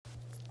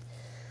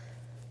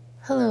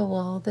Hello,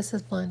 all. This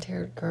is Blonde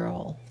Haired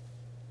Girl.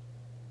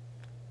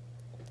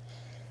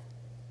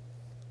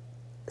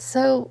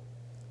 So,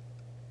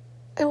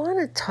 I want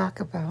to talk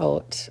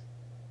about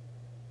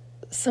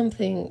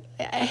something.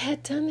 I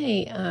had done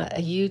a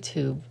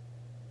YouTube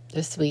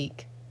this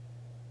week,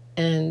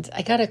 and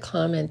I got a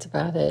comment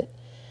about it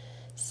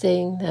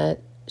saying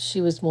that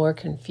she was more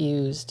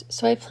confused.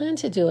 So, I plan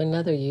to do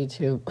another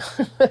YouTube.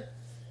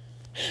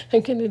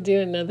 I'm going to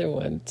do another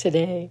one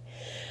today.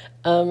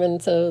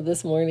 And so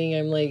this morning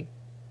I'm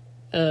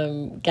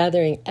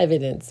gathering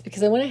evidence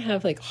because I want to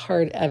have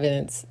hard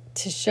evidence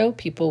to show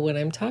people what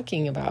I'm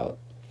talking about.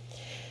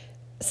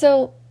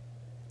 So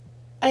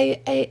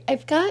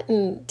I've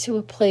gotten to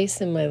a place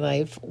in my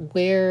life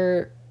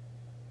where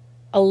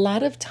a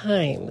lot of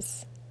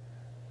times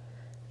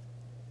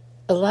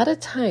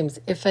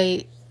if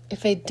I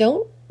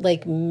don't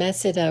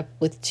mess it up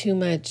with too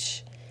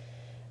much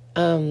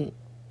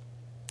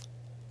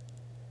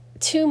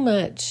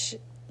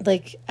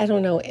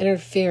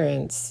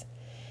interference,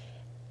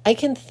 I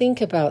can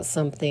think about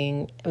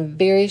something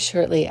very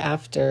shortly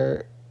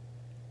after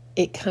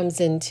it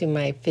comes into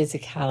my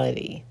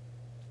physicality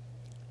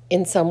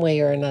in some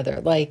way or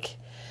another.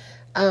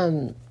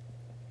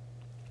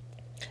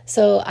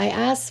 So I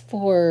asked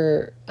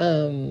for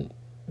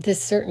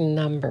this certain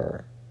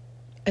number,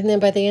 and then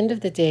by the end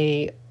of the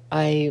day,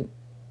 I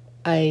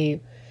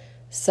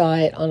saw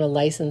it on a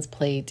license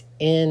plate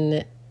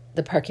in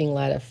the parking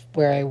lot of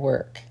where I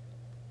work.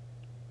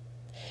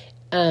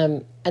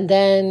 And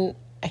then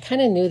I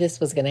kind of knew this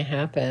was going to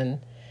happen.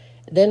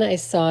 Then I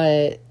saw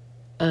it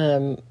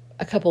a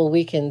couple of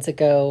weekends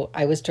ago.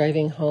 I was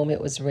driving home. It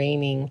was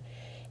raining.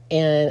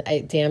 And I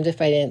damned if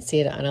I didn't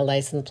see it on a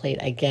license plate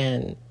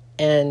again.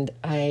 And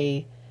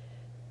I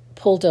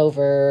pulled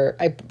over.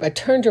 I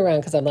turned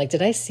around because I'm like,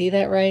 did I see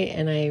that right?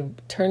 And I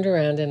turned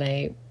around and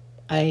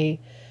and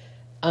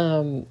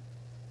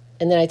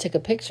then I took a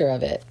picture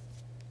of it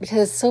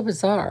because it's so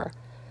bizarre.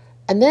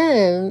 And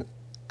then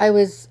I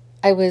was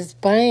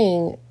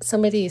buying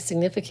somebody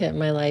significant in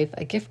my life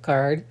a gift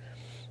card,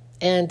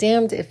 and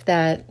damned if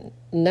that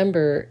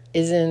number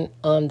isn't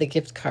on the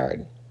gift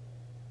card.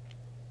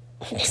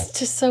 It's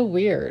just so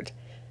weird.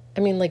 I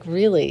mean,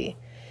 really.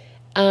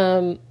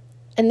 And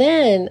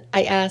then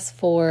I asked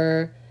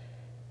for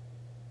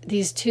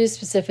these two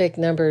specific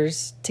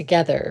numbers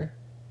together.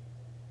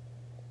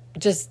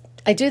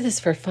 I do this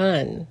for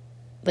fun.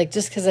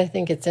 Just because I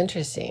think it's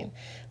interesting.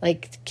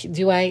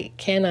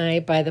 Can I,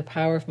 by the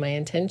power of my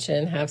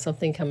intention, have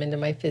something come into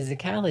my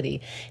physicality?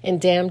 And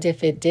damned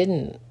if it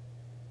didn't.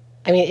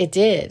 I mean, it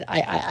did.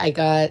 I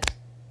got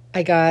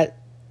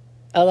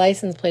a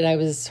license plate. I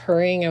was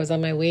hurrying. I was on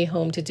my way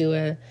home to do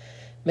a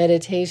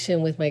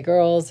meditation with my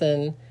girls,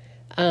 and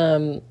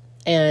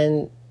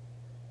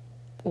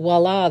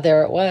voila,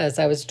 there it was.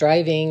 I was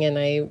driving, and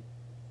I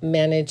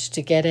managed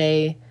to get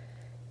a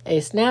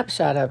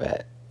snapshot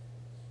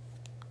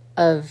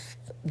of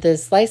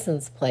this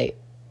license plate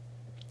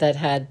that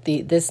had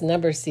this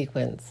number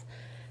sequence.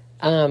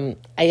 I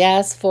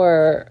asked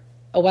for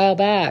a while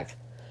back.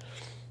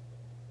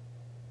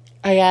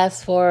 I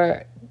asked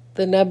for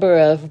the number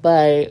of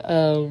my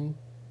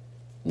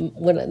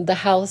the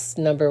house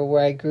number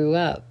where I grew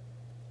up.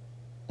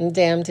 And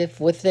damned if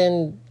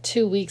within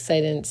 2 weeks I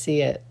didn't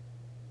see it.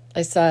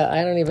 I saw it.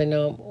 I don't even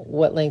know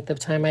what length of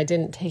time. I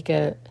didn't take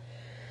a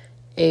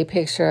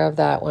picture of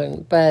that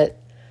one, but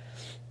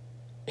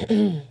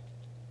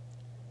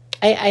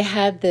I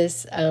had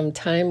this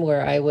time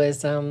where I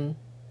was I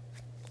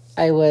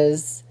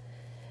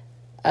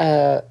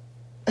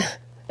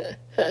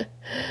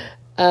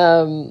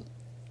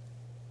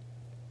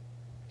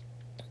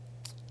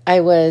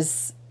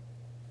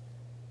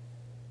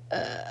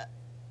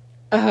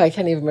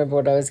can't even remember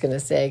what I was going to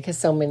say because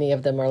so many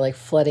of them are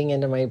flooding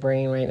into my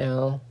brain right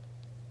now.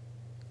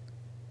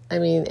 I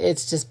mean,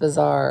 it's just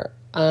bizarre.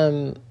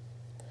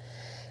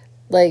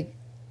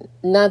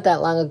 Not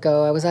that long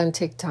ago, I was on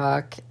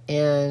TikTok,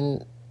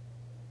 and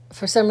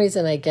for some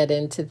reason I get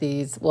into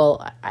these.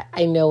 Well,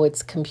 I know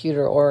it's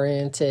computer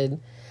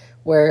oriented,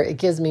 where it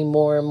gives me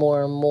more and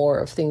more and more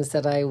of things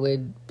that I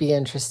would be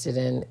interested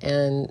in.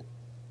 And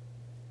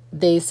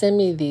they send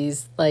me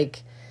these,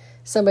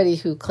 somebody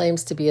who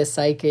claims to be a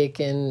psychic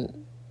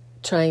and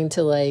trying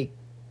to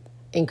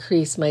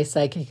increase my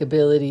psychic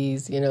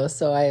abilities,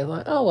 so I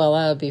thought, oh, well,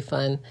 that would be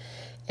fun.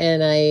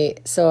 And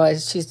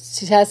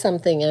she has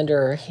something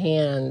under her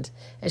hand,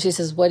 and she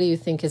says, what do you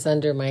think is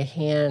under my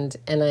hand?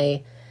 And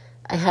I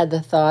had the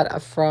thought, a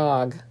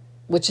frog,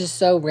 which is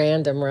so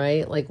random,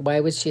 right? Why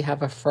would she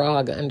have a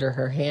frog under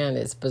her hand?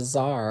 It's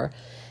bizarre.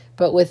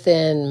 But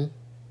within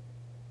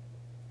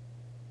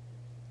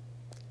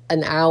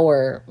an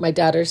hour, my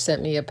daughter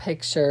sent me a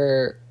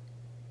picture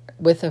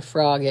with a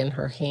frog in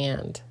her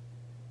hand.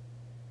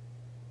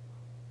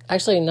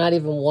 Actually, not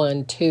even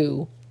one,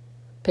 two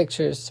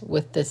pictures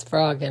with this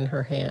frog in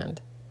her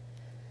hand.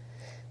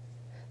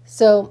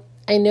 So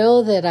I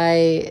know that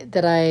I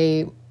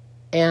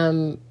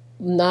am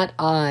not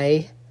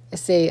I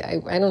say,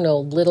 I don't know,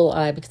 little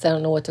I, because I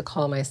don't know what to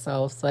call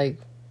myself.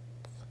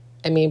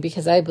 I mean,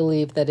 because I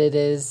believe that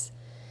this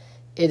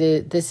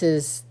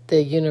is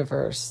the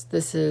universe.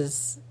 This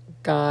is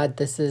God.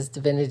 This is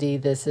divinity.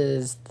 This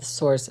is the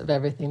source of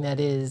everything that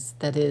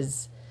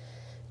is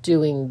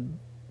doing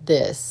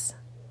this.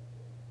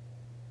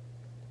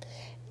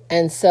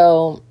 And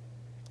so,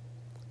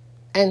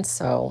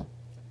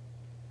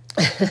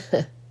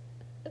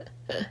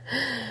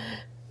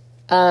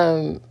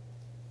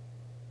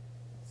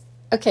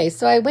 okay,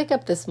 so I wake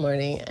up this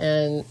morning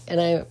and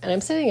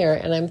I'm sitting here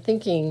and I'm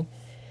thinking,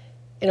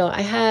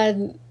 I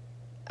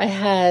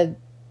had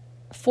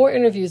 4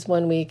 interviews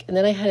one week, and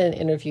then I had an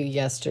interview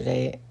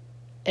yesterday.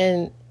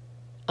 And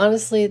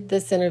honestly,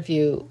 this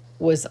interview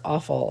was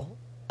awful.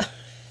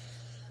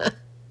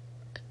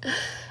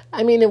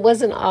 I mean, it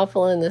wasn't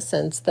awful in the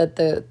sense that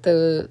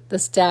the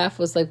staff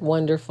was like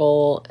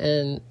wonderful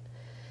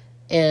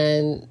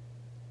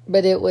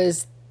but it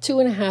was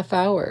 2.5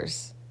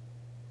 hours.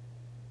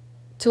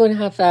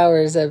 2.5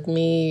 hours of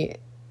me,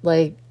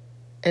 like,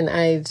 and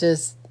I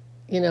just,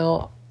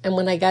 and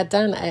when I got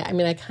done,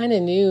 I kind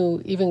of knew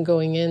even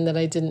going in that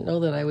I didn't know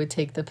that I would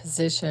take the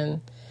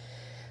position.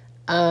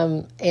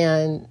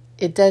 And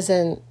it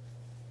doesn't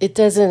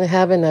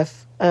have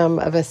enough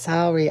of a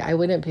salary. I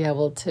wouldn't be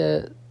able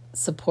to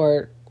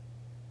support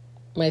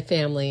my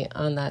family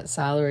on that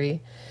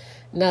salary.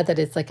 Not that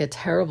it's like a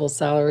terrible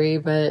salary,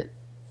 but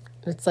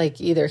it's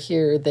like either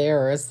here or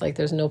there. It's like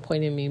there's no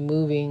point in me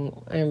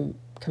moving. I'm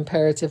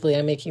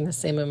making the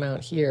same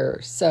amount here.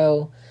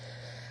 So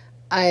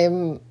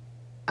I'm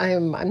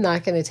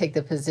not going to take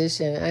the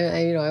position.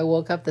 I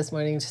woke up this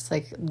morning just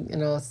like,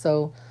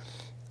 so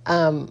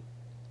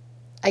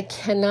I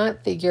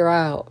cannot figure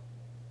out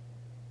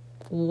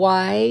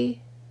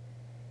why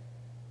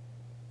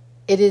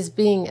it is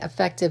being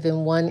effective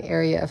in one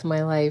area of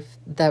my life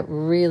that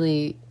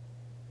really,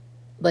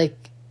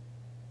 like,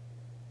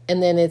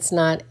 and then it's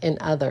not in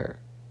other.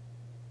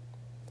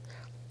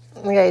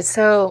 Okay,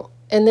 so,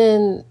 and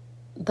then,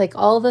 like,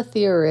 all the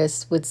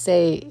theorists would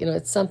say,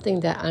 it's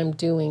something that I'm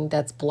doing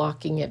that's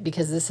blocking it,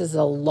 because this is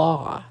a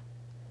law.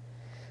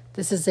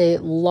 This is a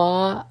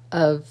law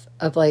of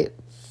like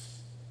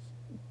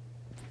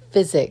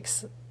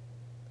physics.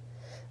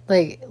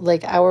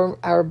 Like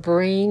our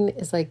brain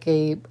is like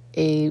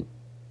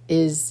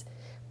is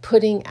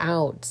putting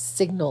out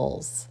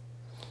signals.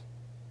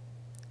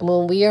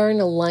 When we are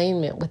in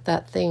alignment with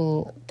that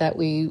thing that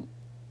we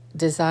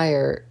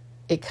desire,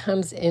 it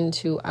comes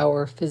into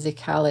our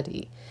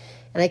physicality.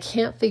 And I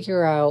can't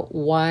figure out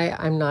why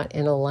I'm not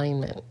in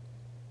alignment.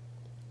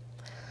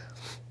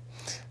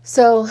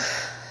 So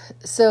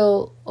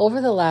over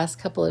the last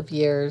couple of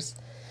years,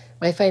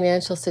 my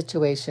financial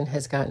situation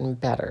has gotten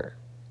better.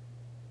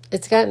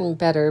 It's gotten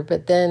better,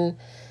 but then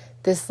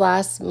this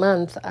last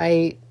month,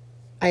 I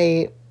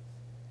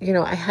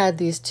had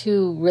these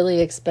 2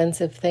 really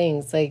expensive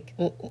things, like,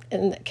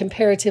 and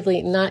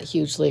comparatively not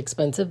hugely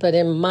expensive, but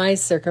in my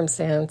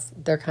circumstance,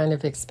 they're kind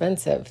of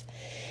expensive.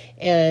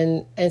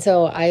 And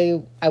so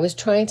I was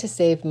trying to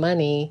save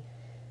money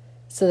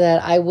so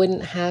that I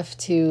wouldn't have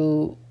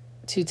to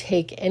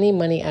take any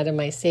money out of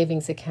my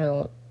savings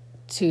account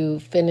to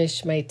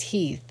finish my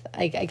teeth.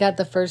 I got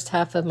the first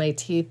half of my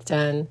teeth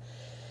done,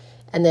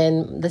 and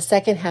then the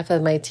second half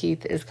of my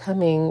teeth is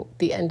coming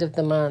the end of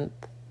the month.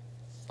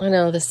 I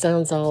know this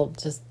sounds all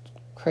just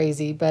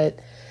crazy, but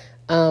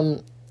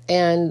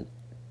and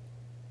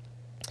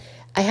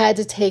I had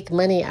to take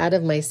money out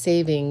of my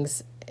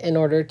savings in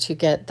order to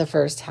get the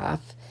first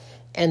half.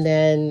 And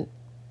then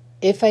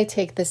if I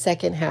take the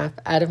second half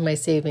out of my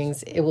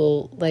savings, it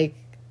will, like,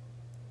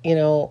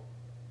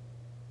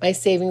 my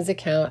savings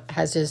account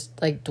has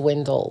just like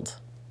dwindled.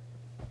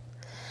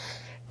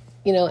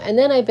 And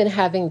then I've been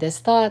having this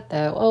thought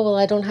that,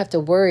 I don't have to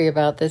worry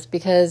about this,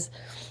 because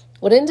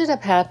what ended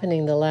up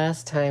happening the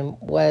last time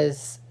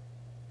was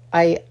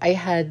I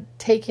had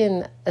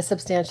taken a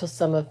substantial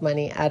sum of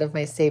money out of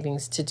my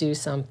savings to do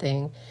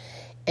something,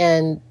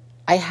 and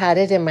I had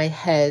it in my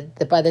head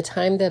that by the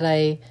time that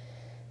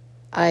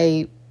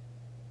I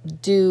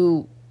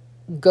do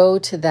go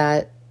to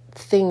that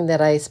thing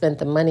that I spent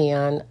the money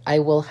on, I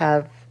will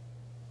have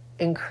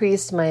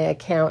increased my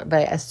account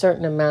by a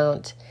certain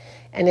amount,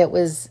 and it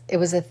was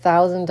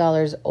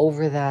 $1,000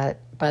 over that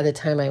by the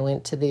time I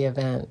went to the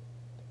event.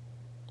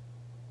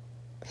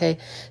 Okay,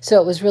 so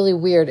it was really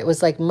weird. It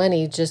was like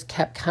money just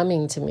kept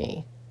coming to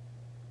me.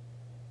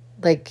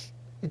 Like,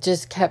 it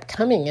just kept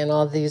coming in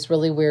all these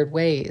really weird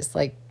ways,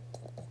 like,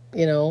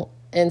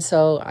 and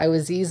so I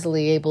was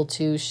easily able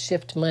to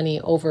shift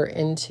money over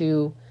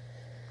into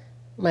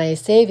my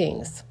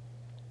savings.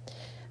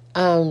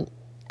 And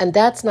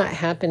that's not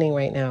happening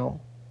right now.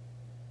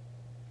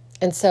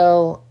 And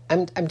so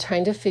I'm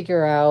trying to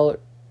figure out,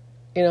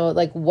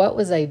 like, what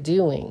was I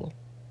doing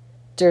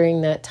during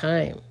that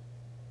time?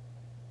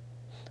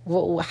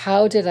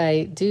 How did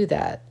I do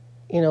that?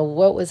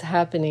 What was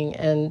happening?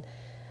 And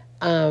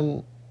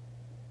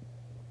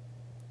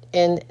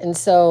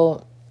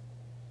so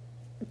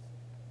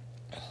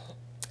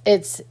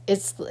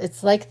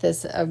it's like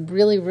this a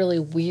really, really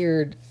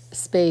weird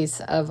space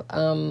of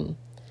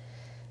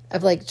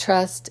of like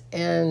trust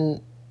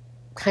and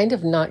kind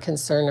of not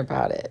concern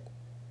about it.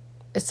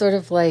 It's sort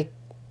of like,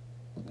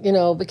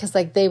 because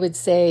like they would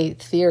say,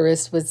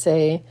 theorists would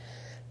say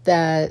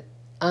that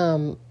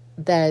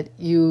that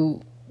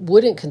you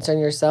wouldn't concern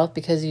yourself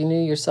because you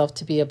knew yourself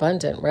to be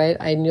abundant, right?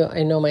 I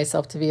know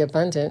myself to be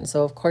abundant,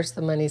 so of course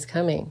the money's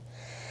coming.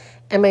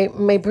 And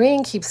my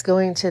brain keeps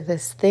going to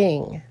this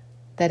thing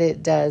that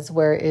it does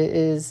where it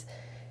is,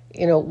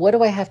 what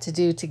do I have to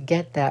do to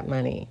get that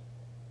money?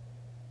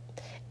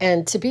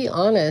 And to be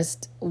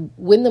honest,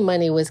 when the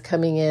money was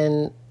coming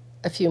in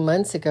a few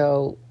months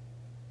ago,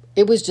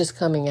 it was just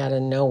coming out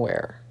of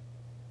nowhere.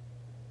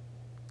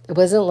 It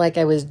wasn't like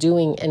I was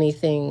doing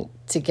anything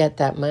to get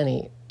that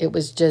money. It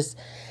was just,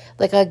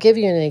 like, I'll give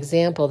you an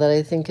example that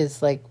I think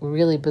is like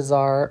really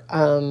bizarre.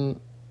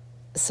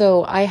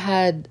 So I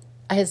had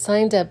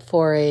signed up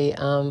for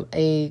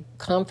a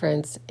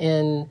conference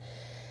in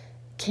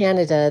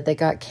Canada that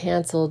got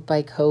canceled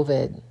by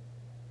COVID.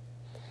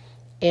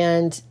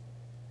 And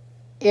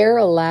Air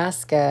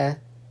Alaska,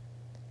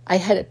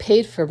 I'd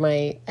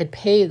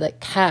paid like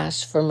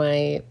cash for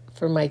my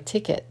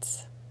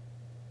tickets.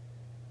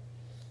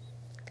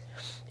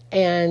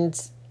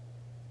 And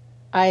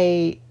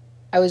I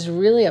was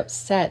really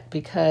upset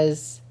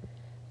because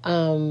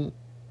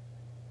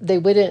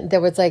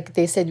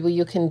they said, well,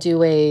 you can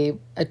do a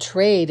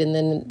trade. And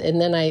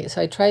then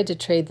I tried to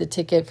trade the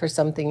ticket for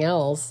something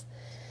else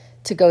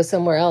to go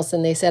somewhere else.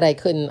 And they said I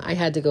couldn't. I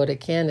had to go to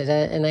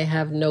Canada, and I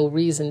have no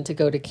reason to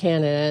go to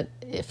Canada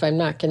if I'm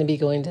not going to be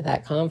going to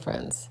that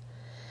conference.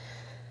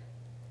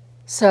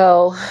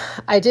 So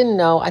I didn't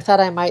know. I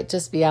thought I might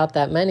just be out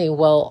that money.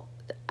 Well,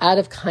 out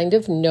of kind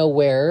of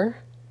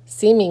nowhere,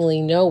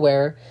 seemingly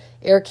nowhere,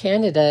 Air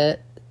Canada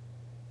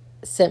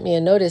sent me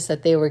a notice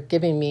that they were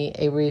giving me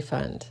a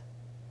refund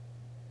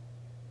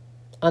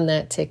on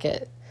that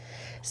ticket.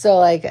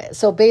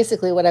 So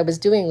basically what I was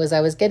doing was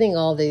I was getting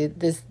all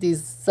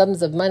these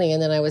sums of money,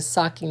 and then I was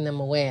socking them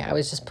away. I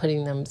was just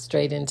putting them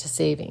straight into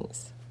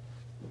savings.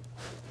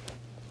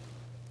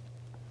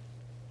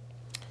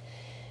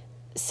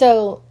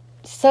 So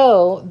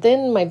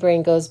then my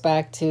brain goes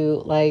back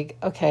to like,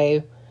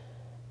 okay,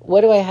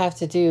 what do I have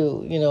to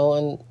do?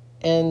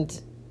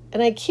 And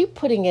I keep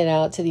putting it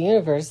out to the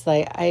universe.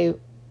 Like I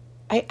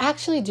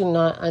actually do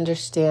not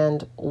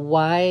understand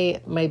why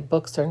my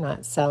books are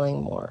not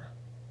selling more.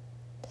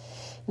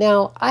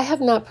 Now, I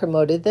have not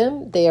promoted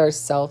them. They are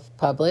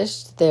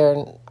self-published.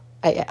 No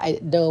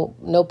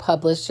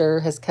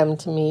publisher has come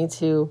to me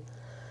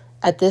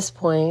at this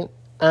point,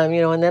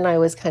 and then I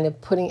was kind of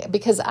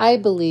because I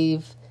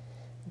believe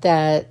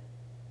that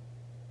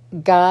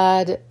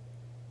God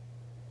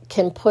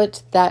can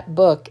put that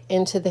book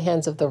into the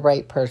hands of the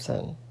right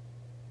person.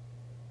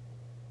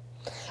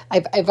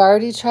 I've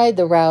already tried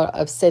the route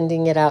of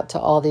sending it out to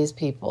all these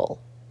people.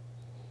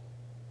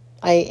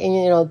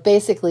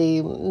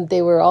 Basically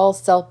they were all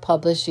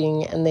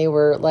self-publishing, and they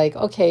were like,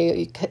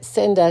 okay,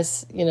 send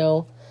us,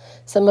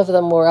 some of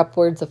them were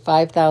upwards of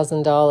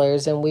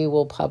 $5,000 and we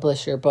will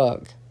publish your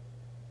book.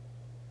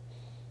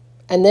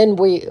 And then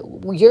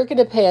you're going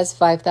to pay us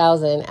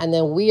 $5,000, and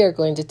then we are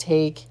going to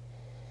take,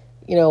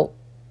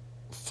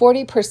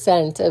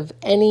 40% of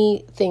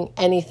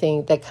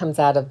anything that comes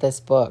out of this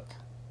book.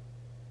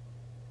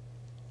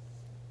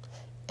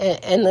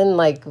 And then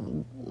like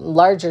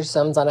larger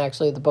sums on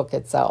actually the book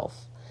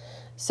itself.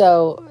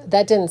 So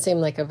that didn't seem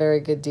like a very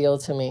good deal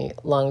to me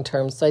long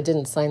term. So I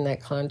didn't sign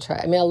that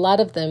contract. I mean, a lot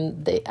of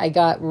them, I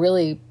got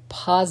really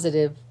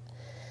positive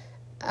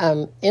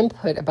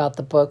input about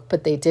the book,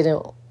 but they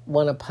didn't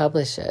want to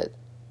publish it.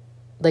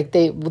 Like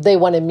they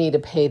wanted me to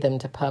pay them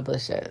to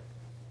publish it.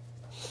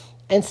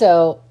 And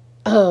so,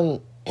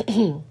 and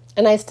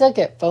I still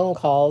get phone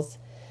calls,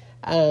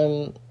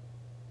 but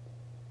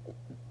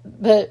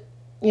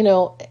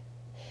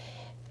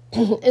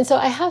and so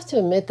I have to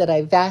admit that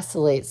I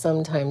vacillate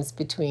sometimes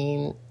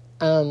between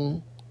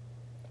that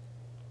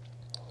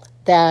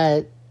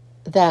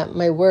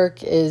my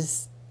work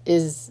is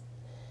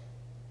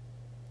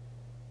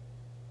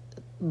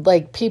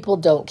like people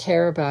don't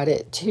care about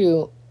it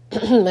too.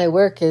 My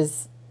work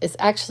is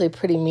actually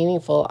pretty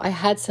meaningful. I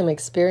had some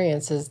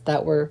experiences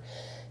that were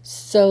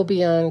so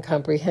beyond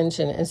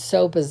comprehension and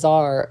so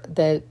bizarre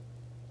that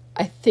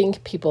I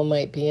think people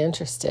might be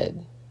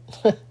interested.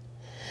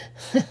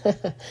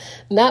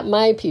 Not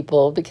my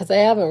people, because I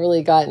haven't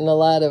really gotten a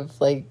lot of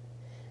I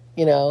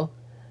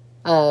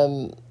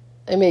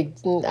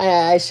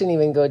shouldn't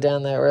even go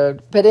down that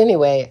road. But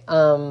anyway,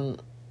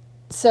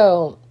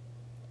 so,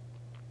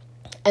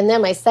 and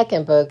then my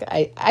second book,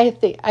 I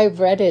think I've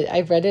read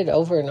it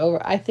over and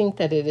over. I think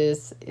that it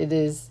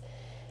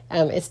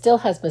still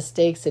has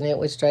mistakes in it,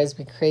 which drives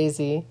me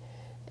crazy.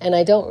 And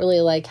I don't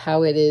really like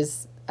how it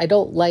is. I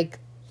don't like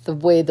the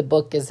way the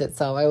book is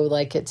itself. I would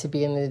like it to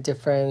be in a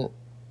different,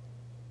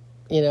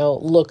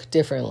 look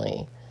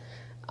differently.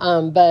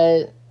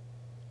 But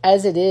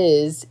as it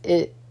is,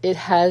 it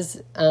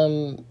has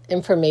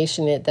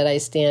information in it that I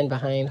stand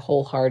behind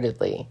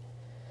wholeheartedly.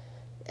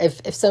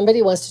 If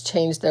somebody wants to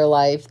change their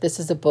life, this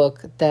is a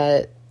book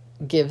that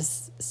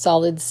gives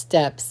solid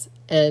steps,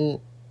 and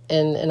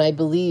I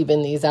believe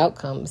in these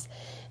outcomes.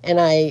 And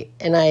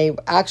I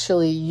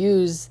actually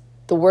use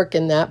the work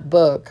in that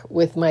book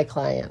with my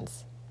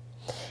clients.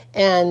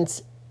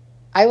 And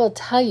I will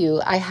tell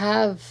you,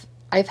 I've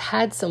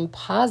had some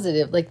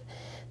positive, like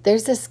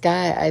there's this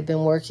guy I've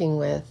been working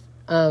with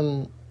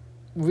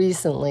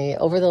recently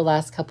over the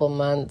last couple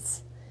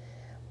months,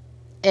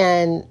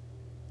 and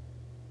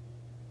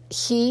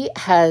he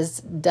has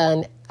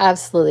done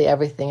absolutely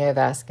everything I've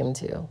asked him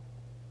to.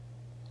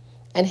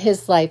 And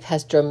his life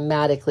has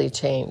dramatically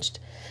changed.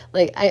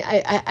 Like,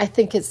 I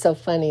think it's so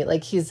funny.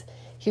 Like, he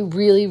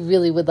really,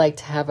 really would like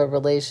to have a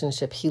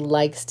relationship. He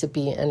likes to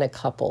be in a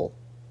couple.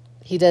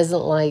 He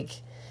doesn't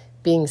like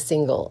being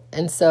single.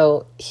 And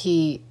so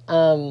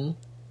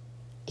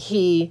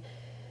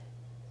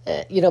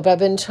but I've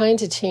been trying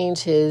to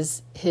change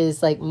his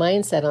like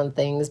mindset on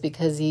things,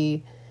 because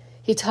he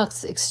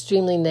talks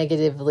extremely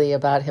negatively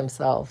about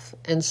himself.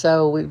 And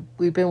so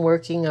we've been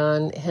working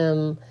on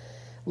him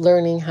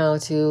learning how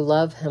to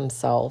love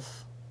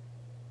himself,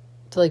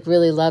 to like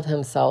really love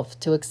himself,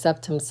 to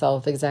accept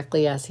himself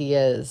exactly as he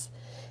is.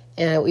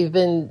 And we've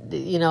been,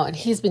 and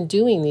he's been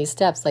doing these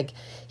steps. Like,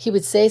 he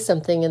would say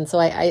something, and so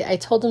I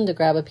told him to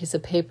grab a piece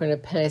of paper and a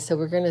pen. I said,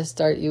 we're going to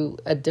start you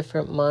a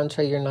different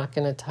mantra. You're not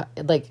going to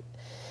like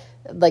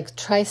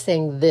try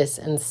saying this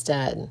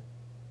instead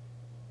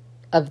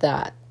of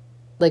that.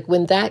 Like,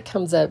 when that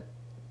comes up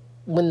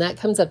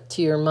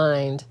to your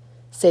mind,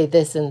 say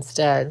this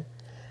instead.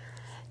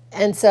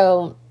 And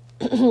so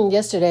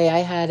yesterday I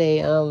had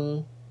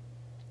a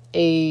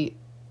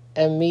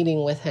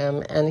meeting with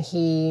him, and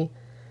he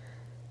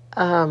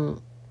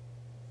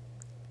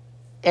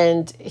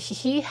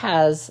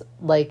has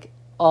like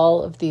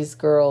all of these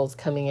girls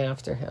coming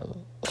after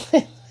him.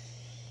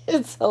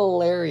 It's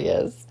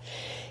hilarious.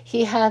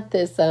 He had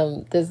this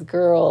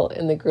girl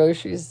in the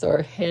grocery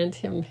store hand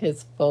him her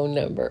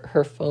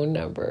phone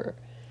number.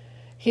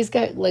 He's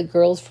got like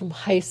girls from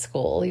high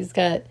school. He's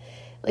got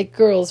like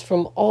girls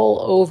from all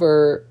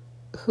over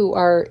who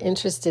are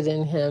interested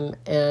in him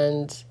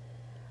and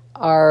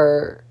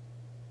are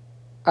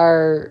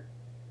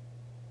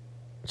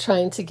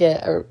trying to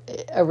get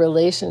a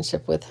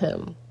relationship with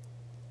him.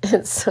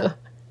 And so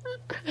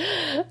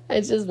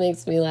it just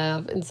makes me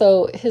laugh. And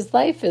so his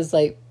life is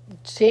like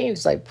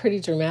changed like pretty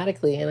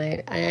dramatically.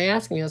 And I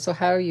asked him, so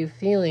how are you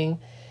feeling?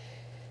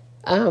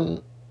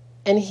 And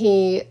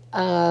he,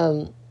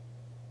 and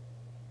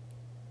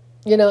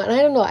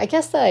I don't know, I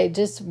guess that I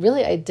just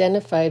really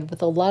identified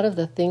with a lot of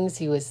the things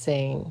he was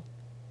saying.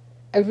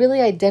 I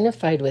really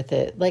identified with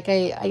it. Like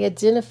I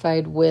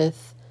identified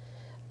with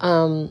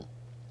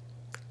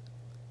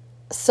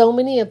so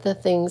many of the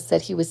things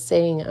that he was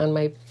saying on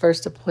my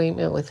first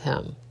appointment with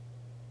him.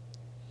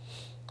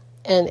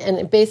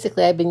 And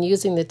basically I've been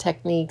using the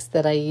techniques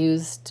that I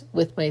used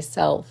with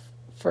myself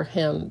for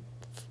him,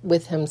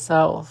 with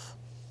himself.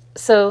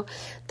 So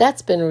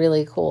that's been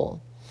really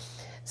cool.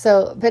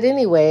 So, but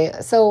anyway,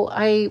 so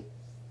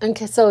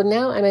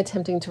now I'm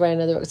attempting to write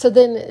another book. So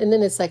then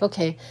it's like,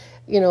 okay,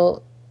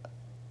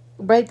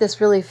 write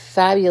this really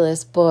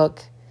fabulous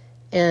book.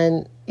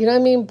 And,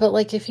 but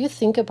like, if you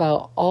think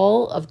about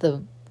all of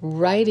the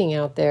writing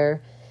out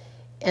there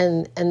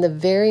and the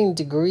varying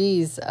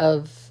degrees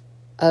of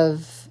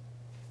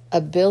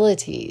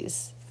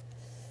abilities,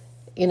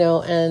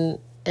 and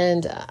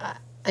I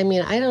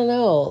don't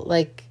know,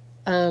 like,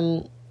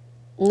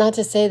 not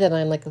to say that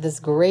I'm like this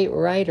great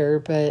writer,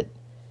 but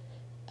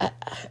I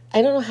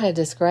don't know how to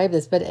describe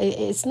this, but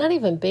it's not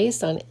even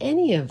based on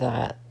any of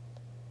that.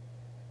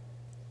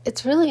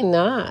 It's really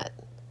not.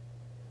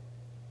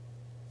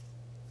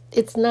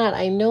 It's not.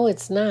 I know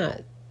it's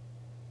not.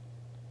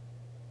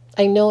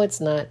 There's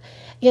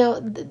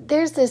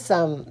this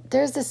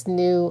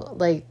new,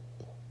 like,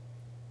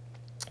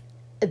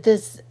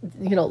 this,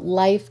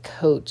 life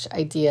coach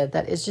idea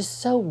that is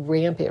just so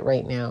rampant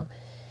right now.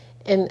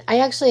 And I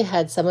actually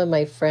had some of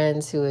my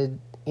friends who had,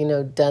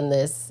 done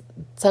this,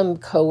 some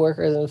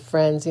coworkers and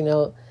friends, and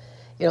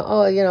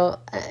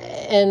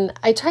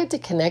I tried to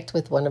connect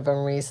with one of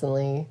them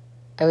recently.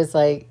 I was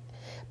like,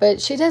 but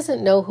she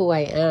doesn't know who I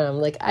am.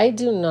 Like, I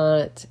do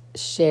not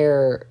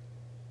share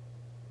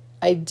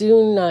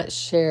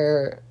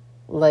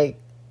like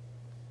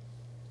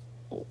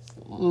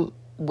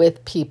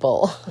with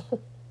people.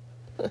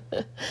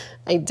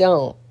 I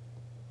don't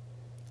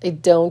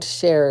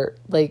share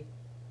like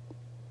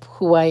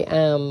who I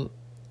am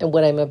and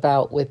what I'm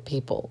about with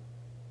people.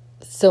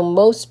 So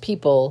most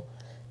people,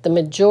 the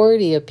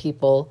majority of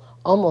people,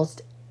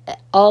 almost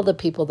all the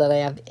people that I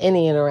have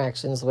any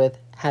interactions with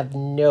have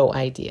no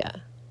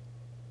idea,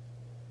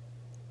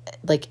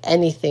 like,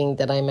 anything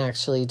that I'm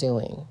actually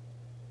doing,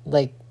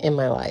 like, in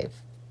my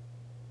life.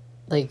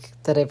 Like,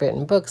 that I've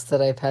written books, that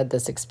I've had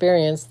this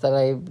experience, that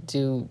I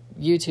do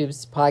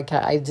YouTube's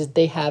podcast.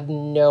 They have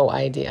no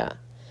idea.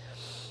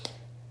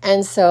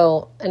 And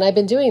so, and I've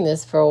been doing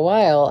this for a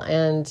while,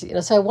 and,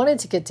 so I wanted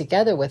to get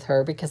together with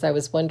her because I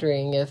was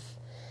wondering if,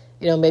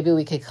 maybe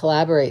we could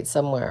collaborate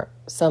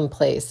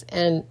someplace.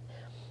 And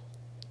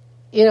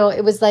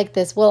it was like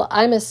this, well,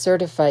 I'm a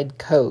certified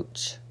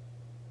coach.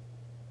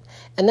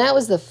 And that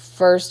was the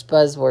first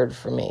buzzword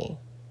for me.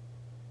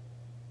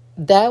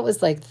 That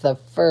was like the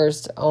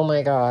first, oh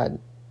my God.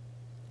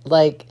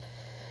 Like,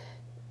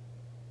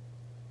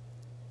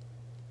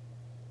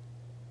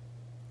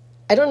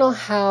 I don't know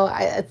how,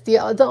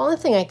 the only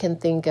thing I can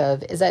think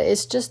of is that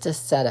it's just a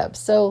setup.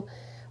 So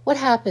what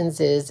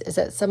happens is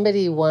that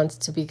somebody wants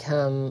to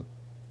become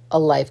a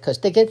life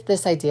coach. They get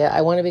this idea,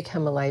 I want to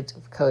become a life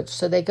coach.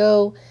 So they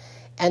go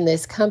and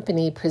this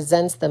company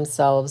presents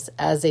themselves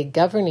as a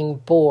governing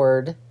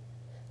board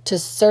to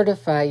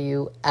certify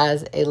you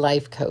as a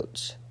life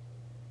coach.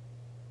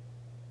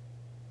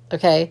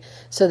 Okay?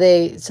 So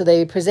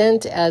they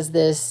present as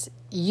this,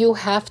 you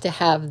have to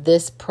have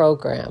this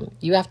program.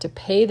 You have to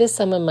pay this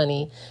sum of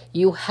money.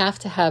 You have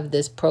to have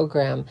this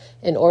program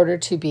in order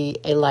to be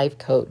a life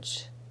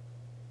coach.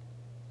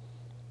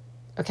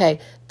 Okay,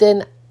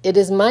 then it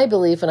is my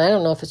belief, and I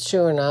don't know if it's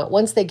true or not,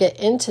 once they get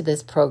into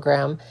this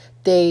program,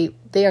 they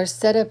are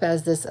set up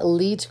as this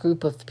elite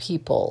group of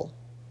people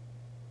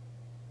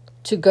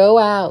to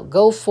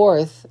go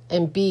forth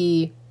and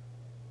be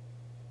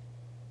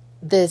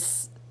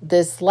this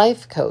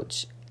life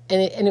coach.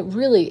 And it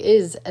really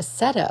is a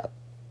setup.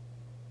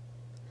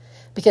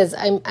 Because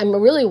I'm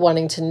really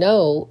wanting to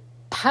know,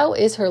 how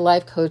is her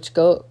life coach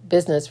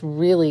business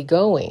really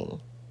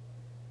going?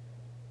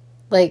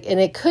 Like, and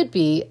it could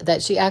be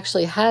that she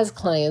actually has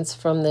clients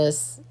from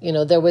this,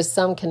 there was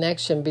some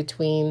connection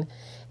between,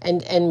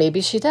 and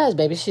maybe she does.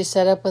 Maybe she's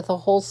set up with a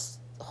whole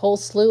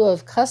slew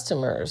of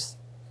customers,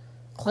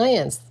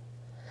 clients.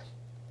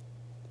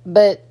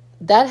 But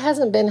that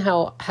hasn't been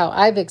how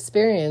I've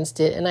experienced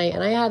it. And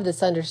I have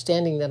this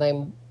understanding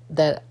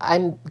that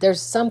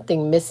there's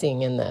something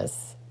missing in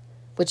this,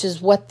 which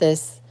is what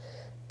this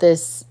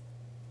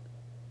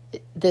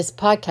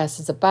podcast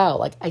is about.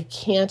 Like, I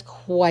can't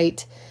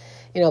quite,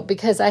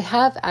 because I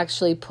have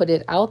actually put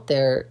it out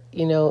there,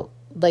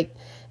 like,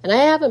 and I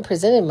haven't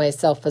presented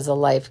myself as a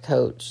life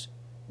coach.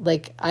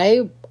 Like,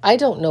 I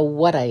don't know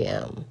what I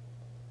am.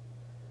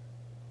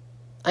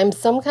 I'm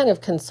some kind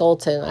of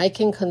consultant. I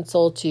can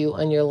consult you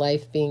on your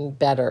life being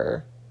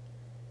better,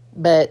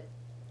 but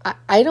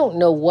I don't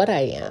know what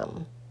I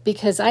am,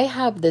 because I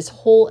have this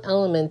whole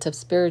element of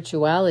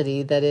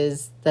spirituality that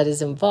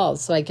is involved.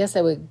 So I guess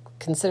I would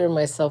consider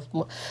myself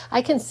more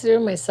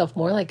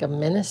like a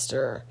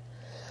minister.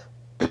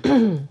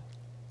 I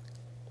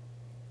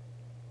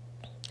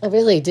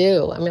really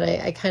do. I mean,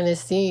 I kind of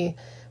see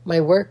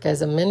my work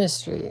as a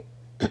ministry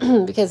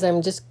because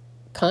I'm just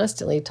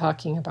constantly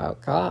talking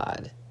about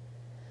God.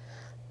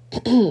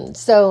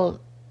 So,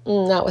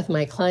 not with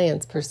my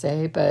clients per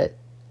se, but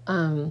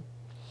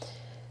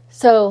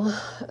so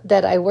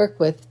that I work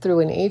with through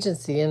an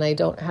agency, and I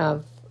don't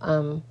have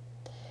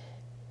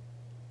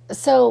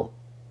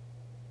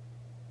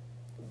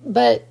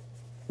But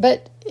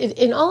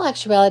in all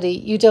actuality,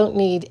 you don't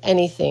need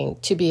anything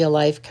to be a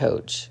life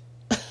coach.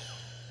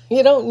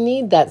 You don't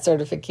need that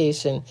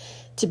certification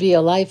to be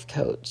a life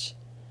coach.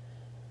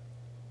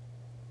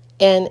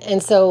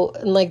 And so,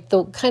 like,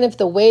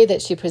 the way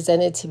that she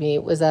presented to me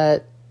was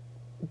that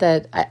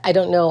I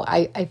don't know,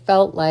 I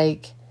felt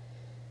like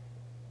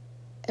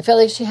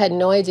she had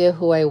no idea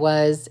who I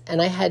was,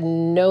 and I had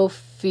no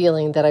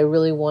feeling that I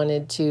really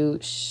wanted to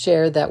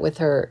share that with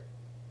her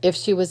if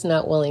she was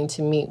not willing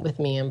to meet with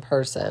me in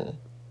person.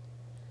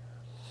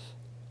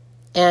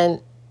 And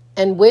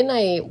when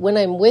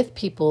I'm with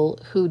people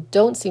who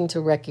don't seem to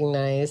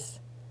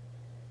recognize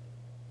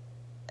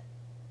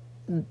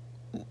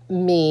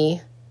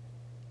me,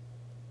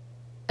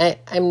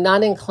 I'm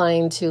not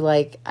inclined to,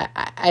 like,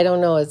 I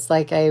don't know, it's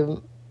like I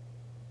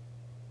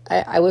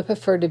would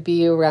prefer to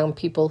be around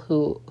people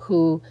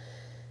who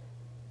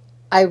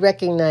I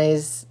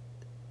recognize,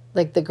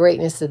 like, the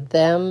greatness of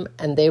them,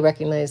 and they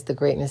recognize the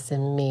greatness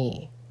in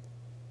me.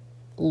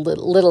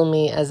 Little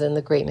me, as in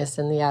the greatness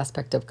in the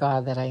aspect of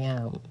God that I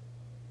am.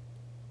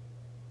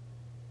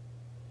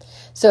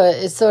 So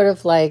it's sort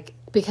of like,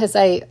 because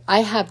I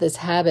have this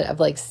habit of,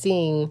 like,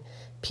 seeing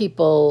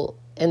people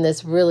in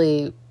this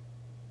really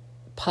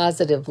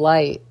positive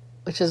light,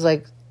 which is,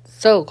 like,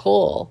 so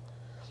cool,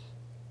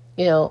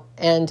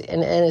 and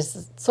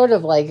it's sort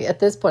of like, at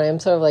this point, I'm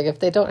sort of like, if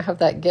they don't have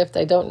that gift,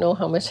 I don't know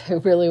how much I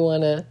really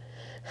want to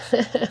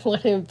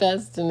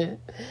invest in it.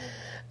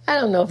 I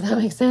don't know if that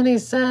makes any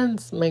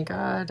sense. My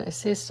God, I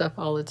say stuff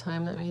all the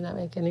time that may not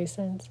make any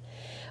sense.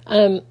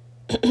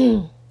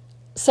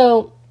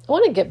 So I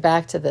want to get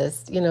back to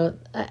this.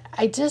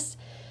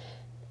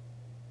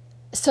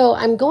 So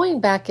I'm going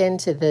back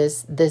into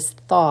this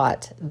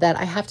thought that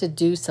I have to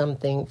do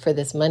something for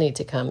this money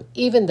to come,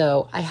 even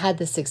though I had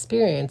this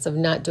experience of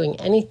not doing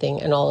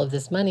anything and all of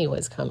this money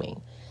was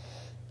coming.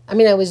 I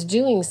mean, I was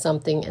doing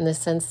something in the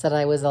sense that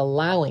I was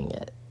allowing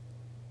it.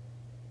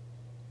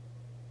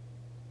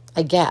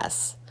 I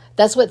guess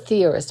that's what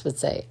theorists would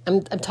say.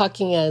 I'm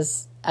talking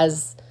as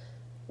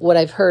what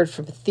I've heard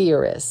from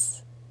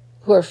theorists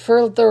who are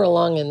further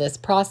along in this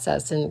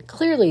process, and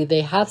clearly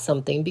they have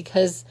something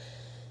because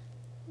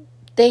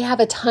they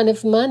have a ton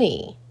of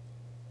money.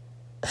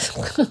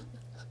 So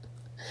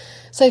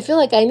I feel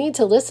like I need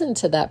to listen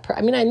to that.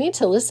 I need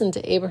to listen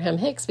to Abraham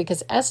Hicks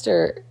because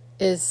Esther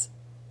has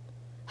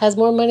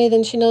more money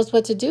than she knows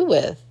what to do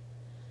with.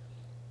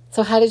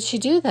 So how did she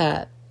do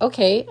that?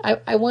 Okay,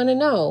 I want to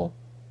know.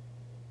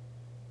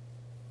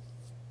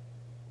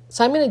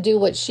 So I'm going to do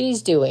what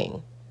she's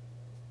doing.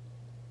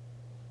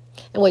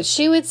 And what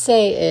she would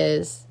say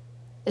is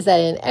that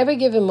in every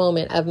given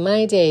moment of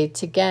my day,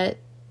 to get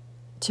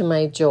to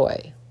my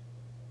joy,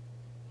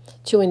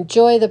 to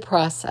enjoy the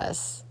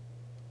process.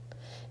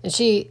 And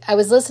I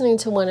was listening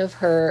to one of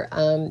her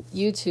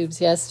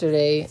YouTubes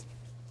yesterday,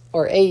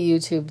 or a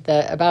YouTube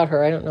about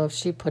her. I don't know if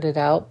she put it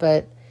out,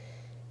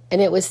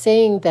 and it was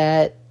saying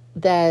that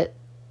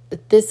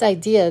this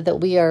idea that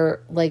we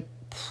are like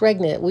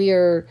pregnant, we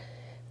are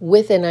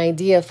with an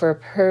idea for a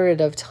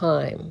period of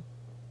time.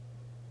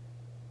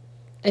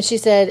 And she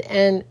said,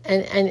 and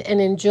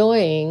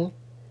enjoying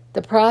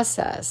the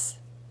process.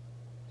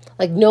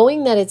 Like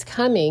knowing that it's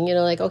coming,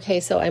 like, okay,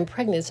 so I'm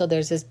pregnant, so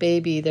there's this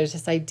baby, there's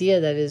this idea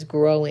that is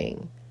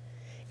growing,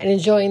 and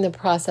enjoying the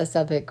process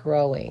of it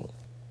growing.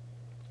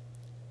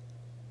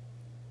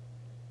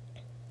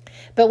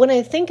 But when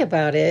I think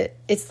about it,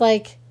 it's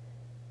like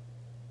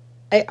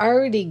I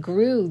already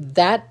grew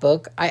that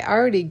book. I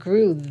already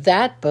grew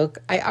that book.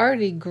 I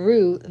already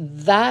grew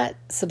that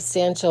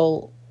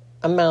substantial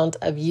amount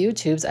of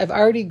YouTubes. I've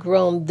already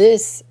grown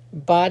this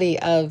body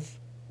of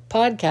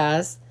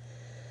podcasts.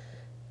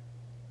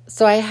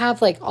 So I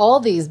have like all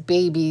these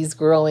babies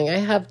growing. I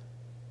have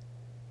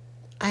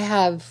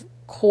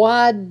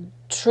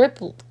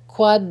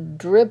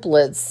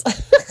quadruplets.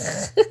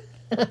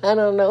 I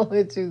don't know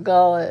what you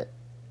call it.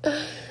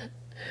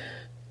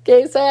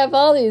 Okay, so I have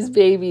all these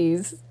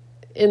babies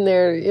in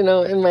there,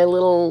 in my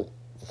little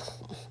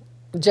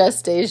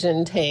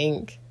gestation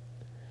tank.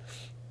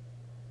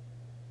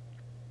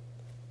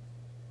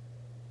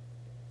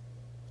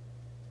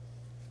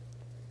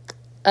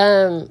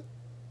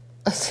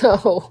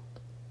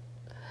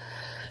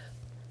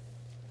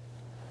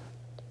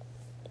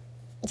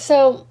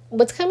 So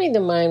what's coming to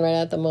mind right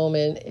at the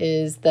moment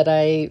is that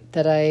I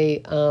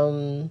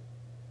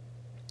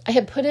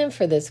had put in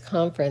for this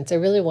conference. I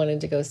really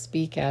wanted to go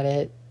speak at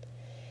it,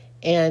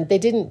 and they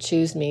didn't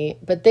choose me,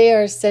 but they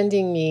are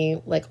sending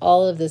me like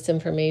all of this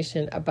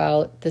information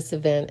about this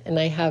event, and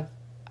I have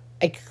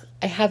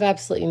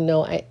absolutely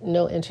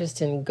no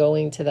interest in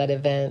going to that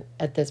event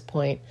at this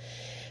point.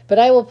 But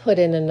I will put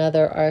in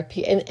another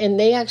RP, and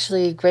they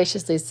actually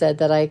graciously said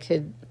that I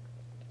could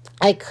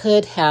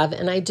have,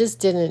 and I just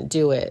didn't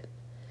do it.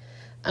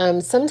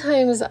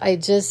 Sometimes I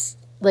just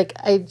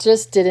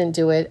didn't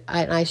do it.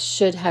 I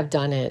should have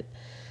done it.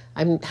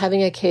 I'm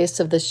having a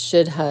case of the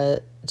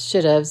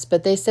should-haves,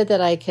 but they said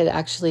that I could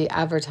actually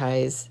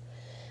advertise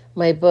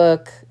my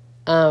book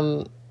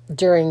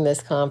during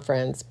this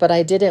conference, but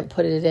I didn't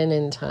put it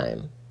in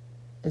time.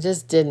 I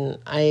just didn't.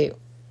 I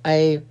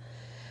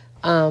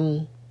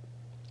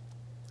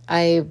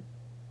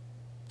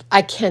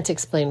can't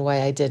explain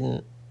why I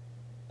didn't.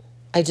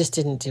 I just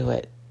didn't do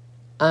it.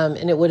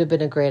 And it would have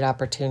been a great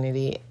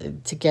opportunity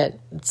to get,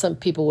 some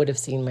people would have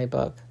seen my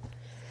book.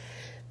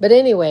 But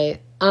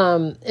anyway,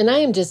 and I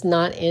am just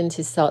not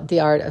into the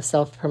art of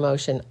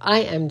self-promotion. I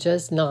am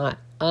not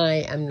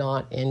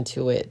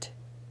into it.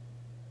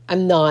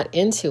 I'm not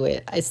into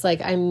it. It's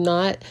like, I'm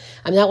not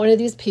one of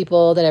these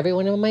people that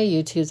everyone on my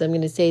YouTubes, I'm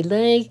going to say,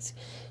 like,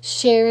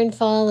 share and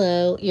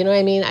follow. You know what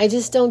I mean? I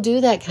just don't do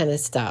that kind of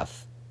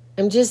stuff.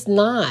 I'm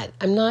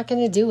not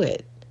going to do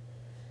it.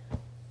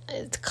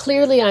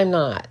 Clearly I'm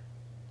not.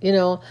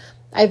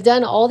 I've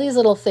done all these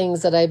little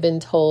things that I've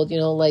been told,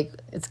 like,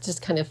 it's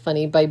just kind of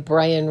funny, by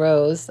Brian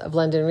Rose of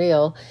London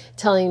Real,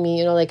 telling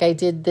me, like, I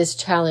did this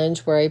challenge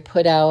where I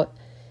put out,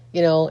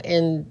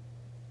 in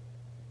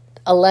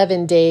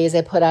 11 days,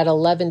 I put out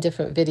 11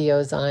 different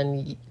videos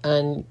on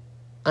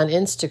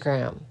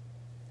Instagram.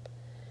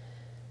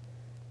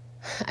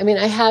 I mean,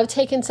 I have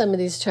taken some of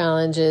these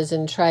challenges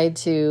and tried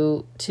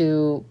to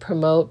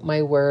promote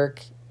my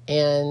work,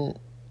 and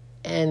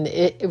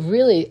it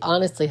really,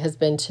 honestly, has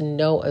been to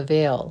no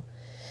avail.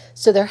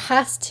 So there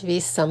has to be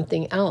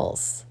something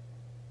else.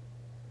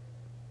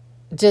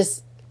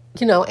 Just,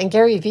 and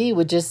Gary Vee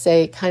would just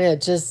say, kind of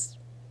just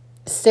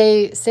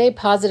say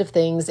positive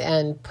things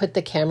and put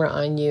the camera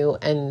on you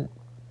and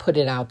put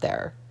it out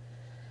there.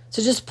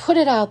 So just put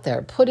it out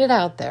there.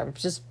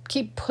 Just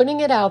keep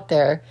putting it out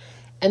there.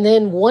 And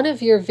then one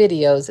of your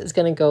videos is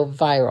going to go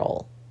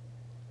viral.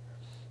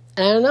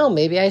 And I don't know,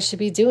 maybe I should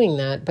be doing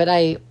that. But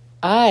I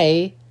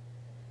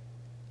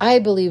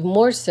believe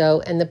more so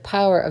in the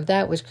power of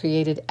that which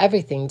created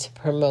everything to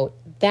promote.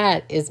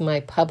 That is my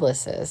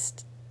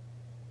publicist.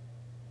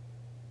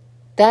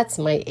 That's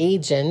my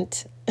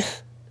agent.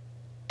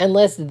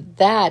 Unless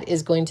that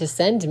is going to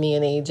send me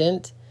an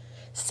agent,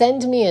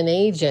 send me an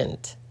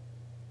agent.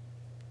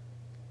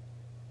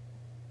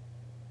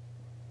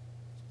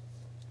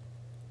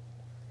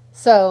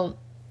 So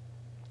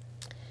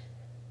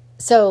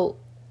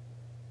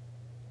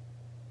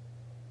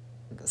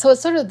so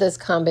it's sort of this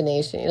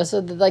combination,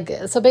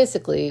 so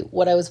basically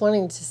what I was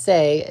wanting to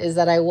say is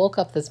that I woke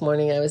up this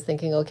morning, I was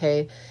thinking,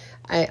 okay,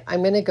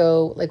 I'm going to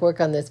go like work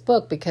on this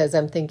book because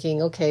I'm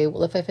thinking, okay,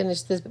 well, if I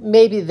finish this,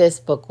 maybe this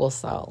book will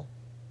sell.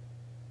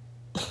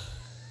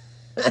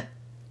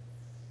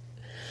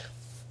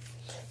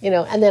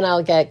 And then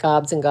I'll get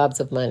gobs and gobs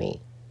of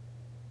money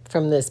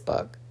from this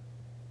book.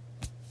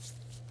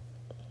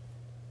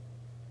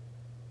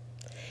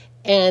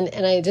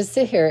 And I just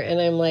sit here and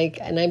I'm like,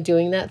 and I'm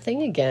doing that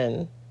thing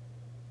again.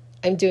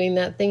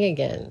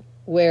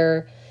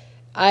 Where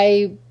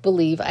I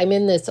believe I'm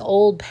in this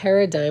old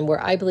paradigm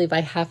where I believe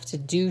I have to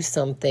do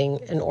something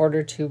in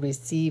order to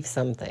receive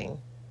something.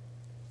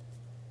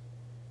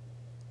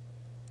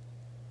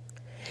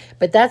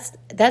 But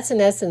that's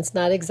in essence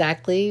not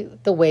exactly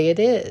the way it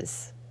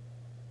is.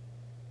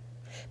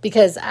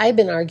 Because I've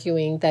been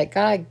arguing that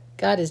God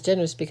is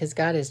generous because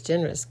God is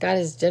generous. God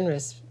is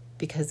generous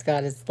because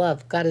God is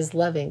love. God is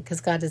loving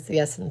because God is the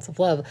essence of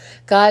love.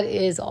 God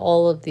is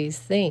all of these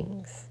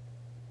things.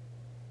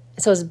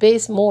 So it's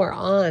based more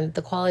on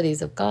the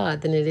qualities of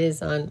God than it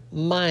is on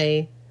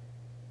my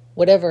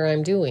whatever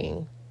I'm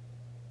doing.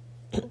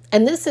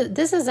 And this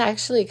is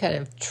actually kind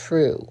of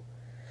true.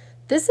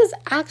 This is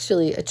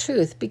actually a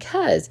truth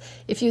because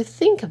if you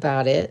think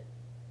about it,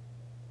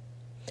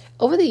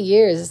 over the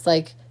years, it's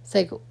like,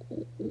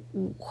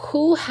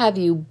 who have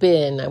you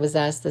been? I was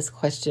asked this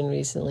question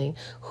recently.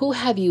 Who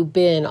have you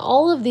been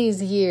all of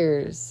these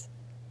years?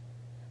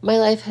 My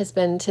life has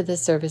been to the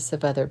service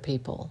of other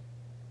people.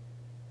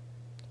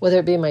 Whether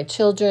it be my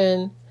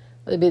children,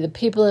 whether it be the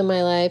people in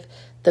my life,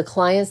 the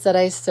clients that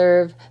I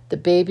serve, the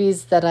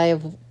babies that I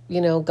have,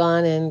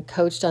 gone and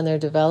coached on their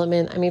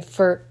development. I mean,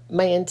 for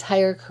my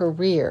entire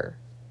career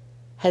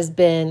has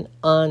been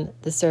on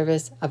the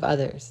service of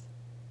others.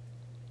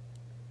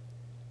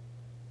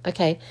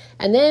 Okay,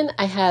 and then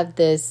I have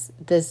this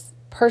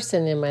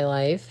person in my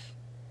life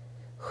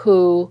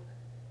who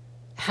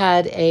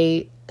had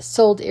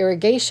sold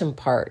irrigation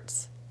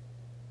parts.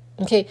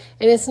 Okay,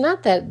 and it's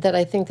not that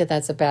I think that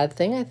that's a bad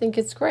thing. I think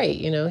it's great.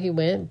 He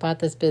went and bought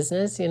this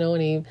business,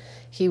 and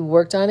he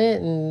worked on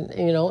it, and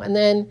and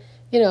then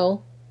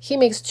he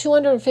makes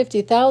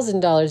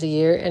 $250,000 a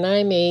year, and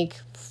I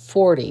make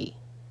 $40,000.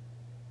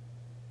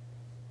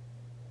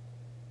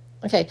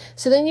 Okay,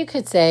 so then you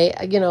could say,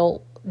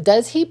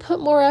 does he put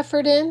more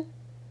effort in?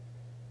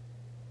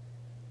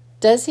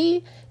 Does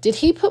he? Did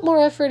he put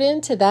more effort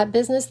into that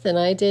business than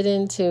I did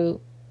into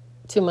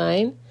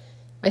mine?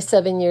 My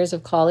 7 years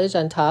of college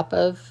on top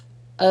of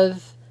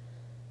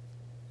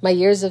my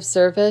years of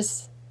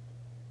service.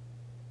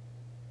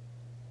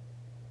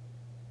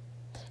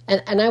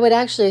 And I would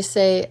actually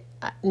say,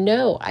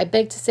 no, I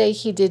beg to say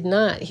he did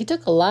not. He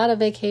took a lot of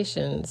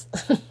vacations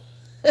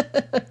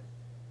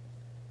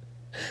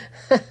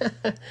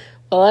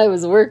while I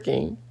was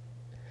working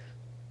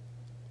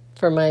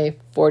for my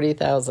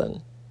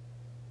 $40,000.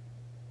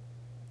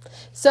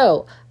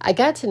 So I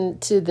got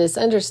to this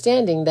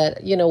understanding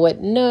that, no.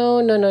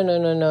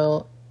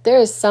 There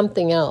is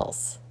something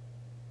else.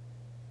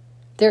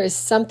 There is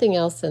something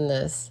else in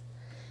this.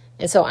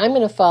 And so I'm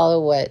going to follow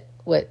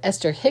what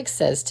Esther Hicks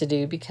says to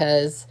do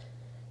because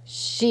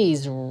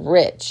she's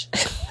rich.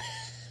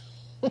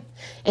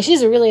 And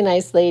she's a really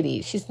nice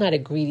lady. She's not a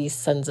greedy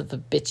sons of a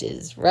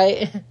bitches,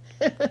 right?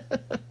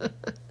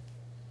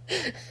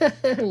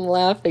 I'm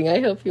laughing.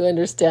 I hope you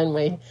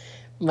understand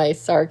my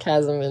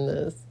sarcasm in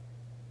this.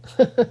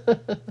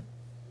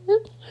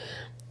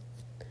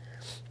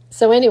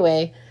 So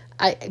anyway,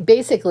 what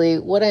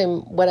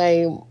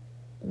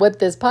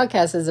this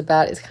podcast is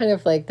about is kind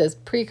of like this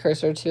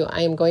precursor to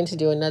I am going to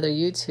do another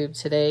YouTube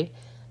today,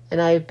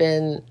 and I've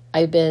been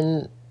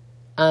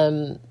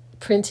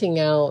printing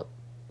out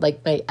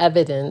like my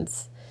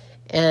evidence,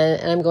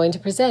 and I'm going to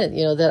present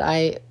that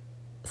I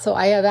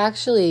have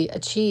actually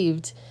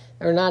achieved,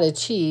 or not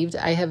achieved,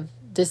 I have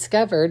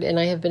discovered, and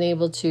I have been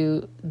able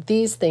to,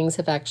 these things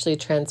have actually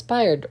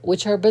transpired,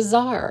 which are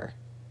bizarre.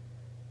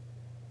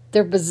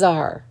 They're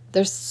bizarre.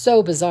 They're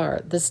so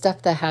bizarre. The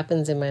stuff that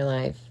happens in my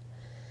life.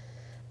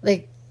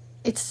 Like,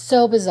 it's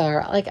so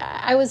bizarre. Like,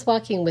 I was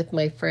walking with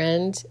my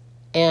friend,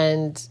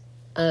 and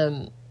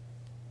I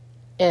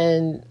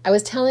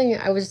was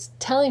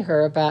telling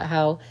her about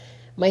how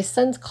my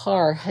son's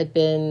car had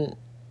been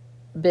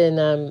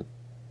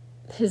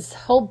his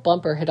whole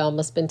bumper had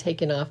almost been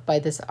taken off by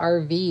this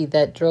RV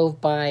that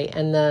drove by,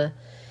 and the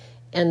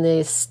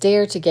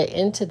stair to get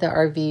into the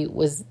RV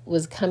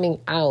was coming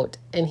out,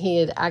 and he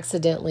had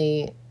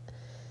accidentally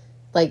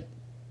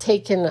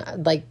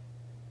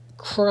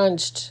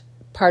crunched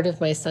part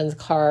of my son's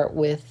car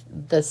with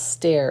the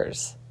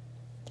stairs.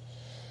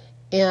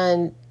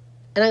 And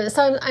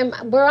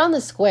we're on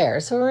the square,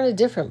 so we're in a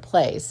different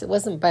place. It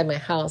wasn't by my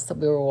house that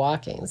we were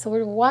walking. So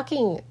we're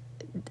walking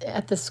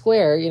at the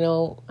square, I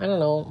don't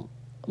know,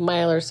 a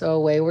mile or so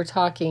away. We're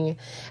talking.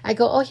 I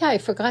go, oh yeah, I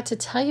forgot to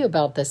tell you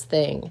about this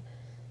thing.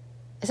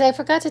 I said, I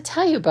forgot to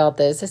tell you about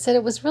this. I said,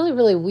 it was really,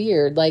 really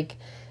weird.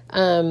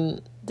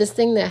 this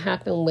thing that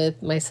happened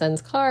with my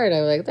son's car, and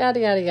I was like, yada,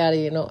 yada,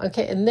 yada,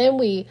 okay. And then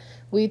we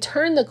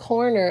turned the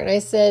corner, and I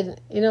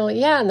said,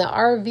 yeah, and the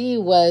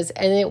RV was,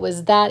 and it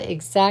was that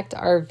exact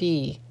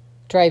RV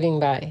driving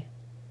by.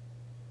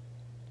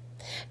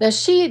 Now,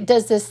 she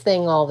does this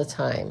thing all the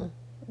time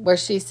where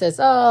she says,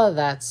 oh,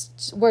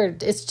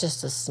 it's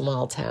just a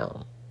small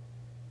town.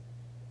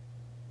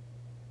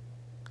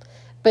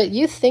 But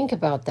you think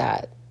about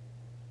that.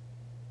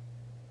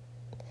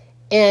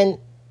 And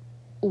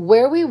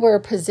where we were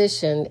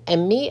positioned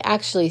and me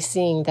actually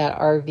seeing that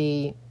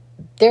RV,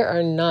 there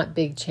are not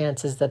big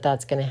chances that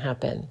that's going to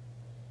happen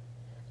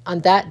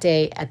on that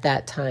day at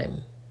that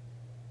time.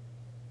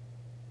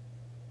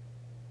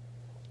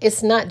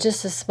 It's not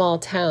just a small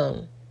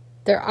town.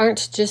 There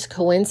aren't just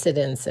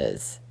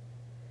coincidences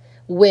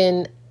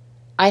when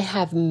I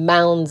have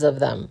mounds of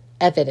them,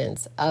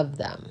 evidence of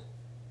them.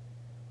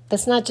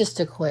 That's not just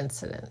a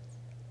coincidence.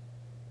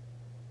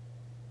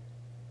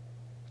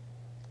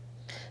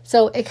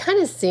 So it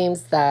kind of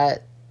seems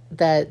that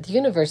the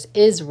universe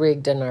is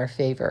rigged in our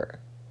favor.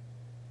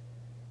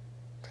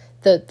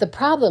 The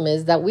problem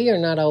is that we are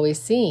not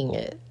always seeing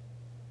it.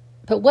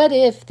 But what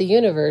if the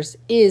universe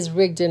is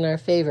rigged in our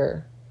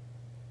favor?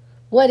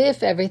 What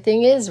if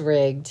everything is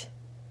rigged?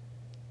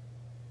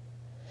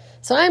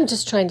 So I'm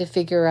just trying to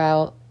figure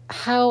out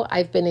how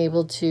I've been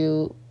able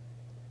to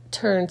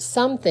turn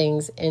some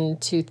things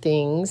into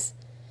things,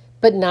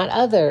 but not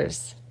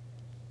others.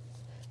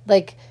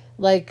 Like,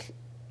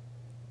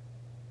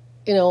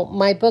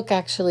 my book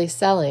actually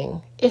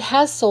selling. It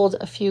has sold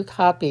a few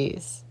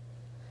copies.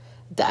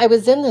 I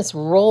was in this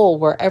role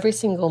where every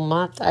single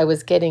month I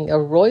was getting a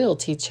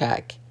royalty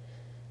check.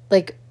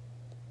 Like,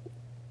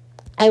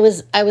 I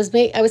was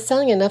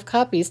selling enough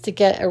copies to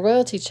get a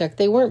royalty check.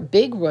 They weren't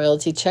big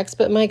royalty checks,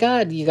 but my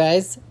God, you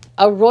guys,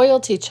 a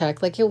royalty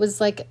check. Like, it was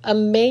like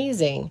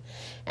amazing.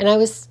 And I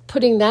was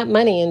putting that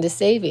money into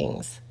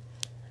savings.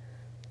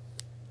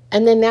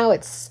 And then now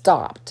it's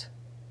stopped.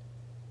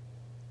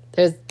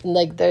 There's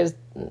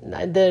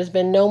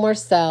been no more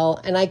sell,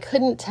 and I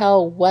couldn't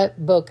tell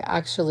what book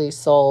actually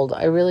sold.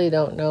 I really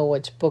don't know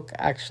which book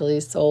actually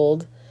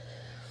sold.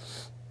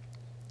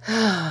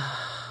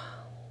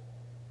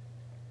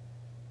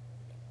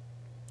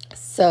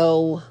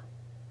 So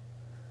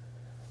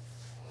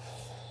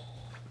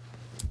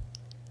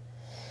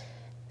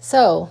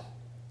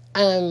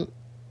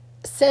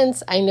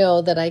since I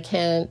know that I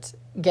can't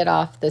get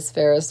off this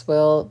Ferris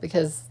wheel,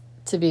 because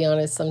to be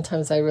honest,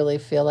 sometimes I really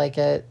feel like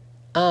it,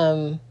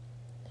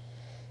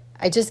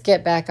 I just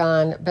get back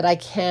on, but I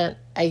can't,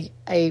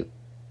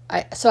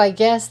 so I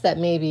guess that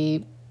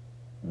maybe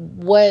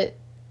what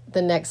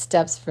the next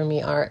steps for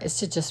me are is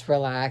to just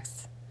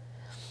relax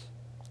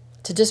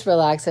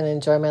and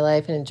enjoy my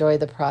life and enjoy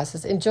the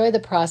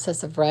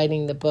process of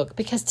writing the book.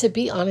 Because to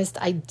be honest,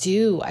 I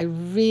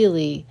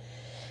really,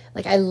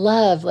 I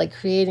love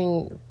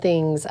creating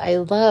things. I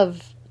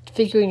love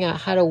figuring out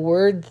how to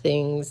word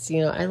things,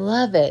 I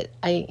love it.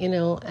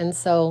 And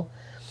so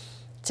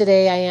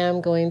today I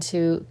am going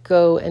to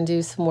go and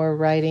do some more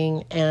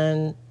writing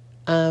and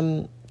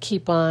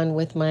keep on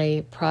with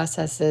my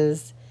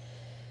processes.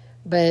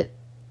 But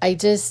I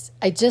just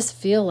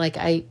feel like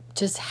I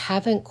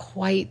haven't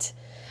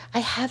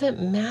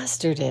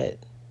mastered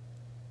it.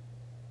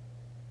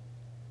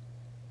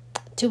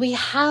 Do we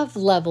have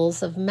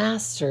levels of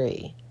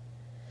mastery?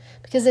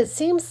 Because it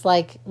seems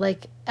like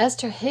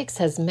Esther Hicks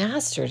has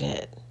mastered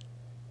it.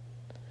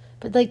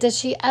 But does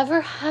she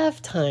ever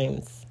have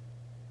times?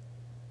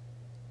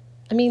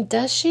 I mean,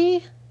 does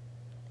she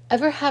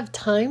ever have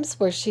times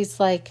where she's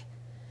like,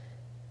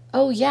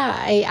 oh yeah,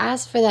 I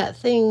asked for that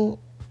thing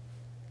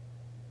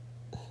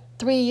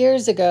 3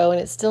 years ago and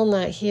it's still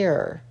not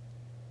here?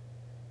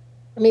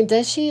 I mean,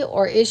 does she,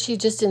 or is she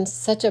just in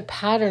such a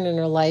pattern in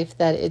her life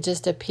that it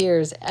just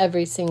appears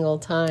every single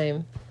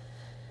time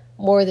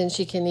more than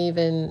she can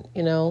even,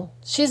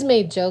 she's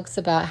made jokes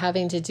about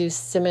having to do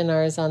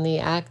seminars on the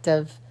act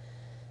of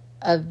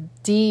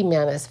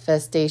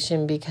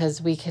demanifestation because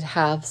we could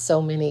have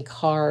so many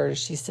cars.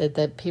 She said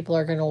that people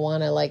are going to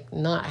want to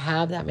not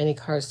have that many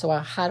cars. So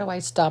how do I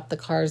stop the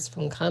cars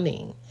from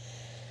coming?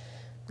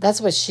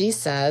 That's what she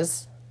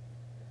says.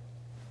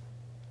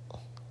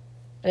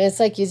 And it's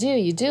like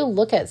you do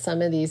look at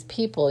some of these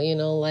people,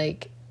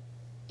 like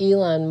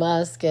Elon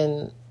Musk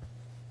and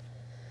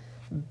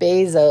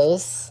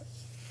Bezos,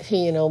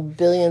 who,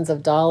 billions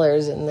of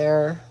dollars in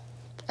there.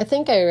 I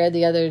think I read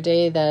the other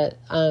day that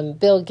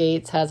Bill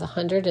Gates has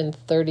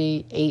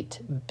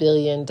 $138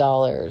 billion.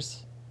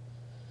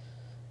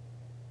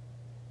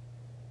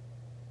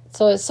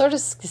 So it sort of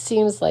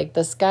seems like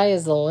the sky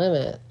is the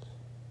limit.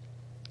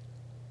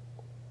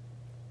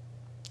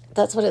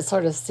 That's what it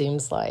sort of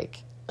seems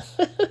like.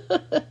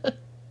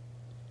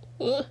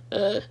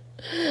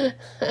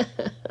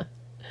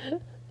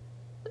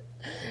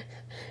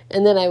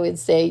 And then I would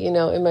say, am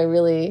I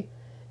really,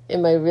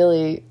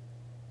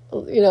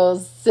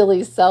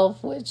 silly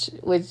self, which,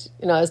 I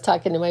was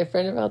talking to my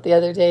friend about the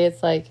other day.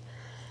 It's like,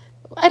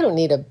 I don't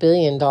need $1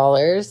 billion.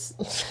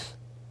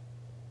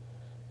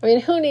 I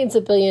mean, who needs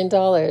 $1 billion?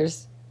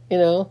 you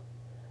know?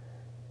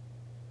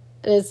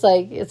 And it's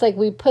like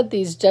we put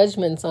these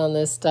judgments on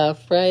this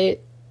stuff,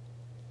 right?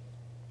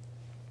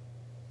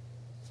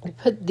 We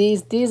put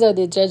these are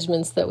the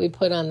judgments that we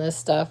put on this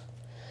stuff.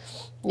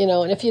 You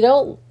know, and if you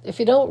don't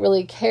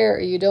really care, or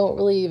you don't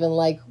really even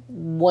like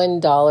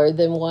 $1,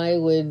 then why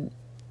would,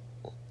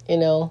 you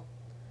know?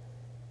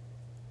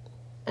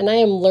 And I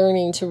am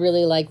learning to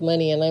really like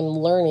money, and I'm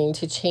learning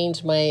to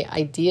change my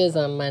ideas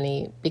on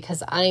money,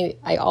 because I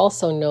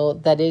also know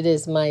that it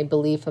is my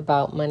belief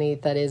about money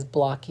that is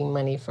blocking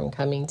money from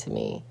coming to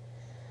me.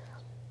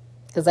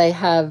 Because I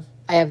have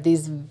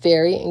these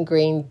very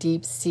ingrained,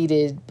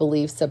 deep-seated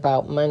beliefs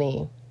about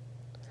money.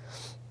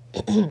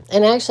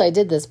 And actually, I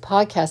did this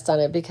podcast on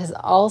it because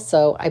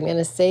also, I'm going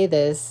to say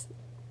this,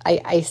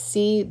 I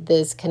see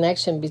this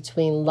connection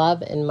between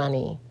love and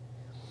money.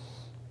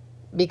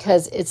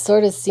 Because it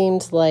sort of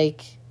seemed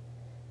like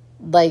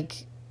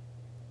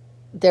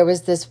there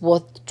was this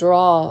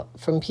withdrawal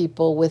from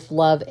people with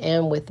love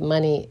and with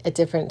money at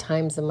different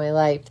times in my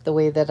life, the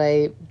way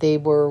that they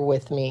were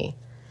with me.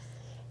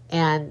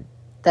 And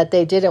that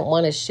they didn't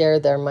want to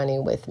share their money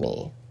with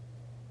me.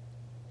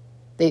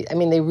 They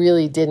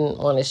really didn't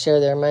want to share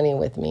their money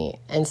with me.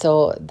 And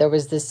so there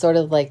was this sort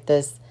of like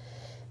this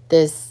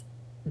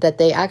that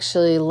they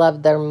actually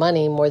loved their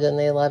money more than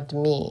they loved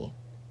me.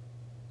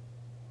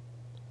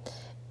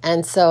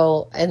 And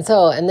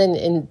then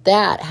in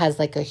that has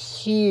like a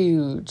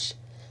huge,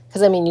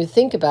 because you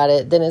think about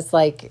it, then it's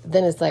like,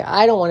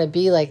 I don't want to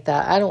be like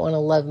that. I don't want to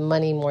love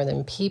money more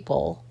than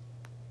people.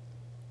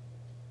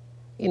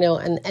 You know,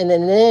 and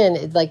then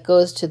it like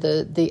goes to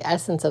the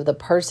essence of the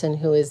person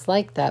who is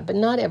like that. But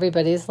not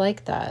everybody's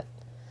like that.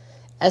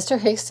 Esther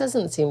Hicks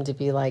doesn't seem to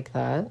be like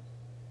that.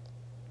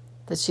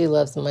 That she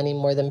loves money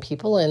more than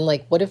people. And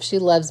like, what if she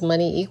loves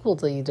money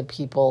equally to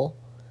people?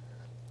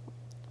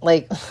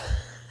 Like,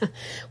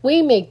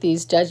 we make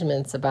these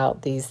judgments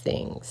about these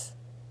things.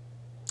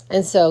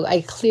 And so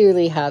I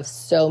clearly have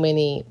so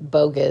many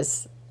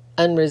bogus,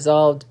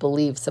 unresolved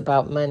beliefs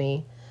about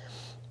money.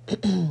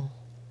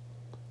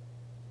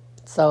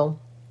 So,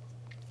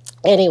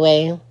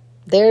 anyway,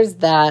 there's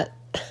that.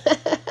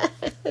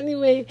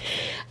 Anyway,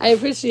 I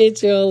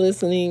appreciate you all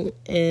listening,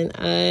 and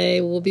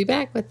I will be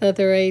back with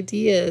other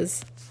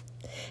ideas.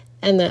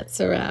 And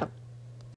that's a wrap.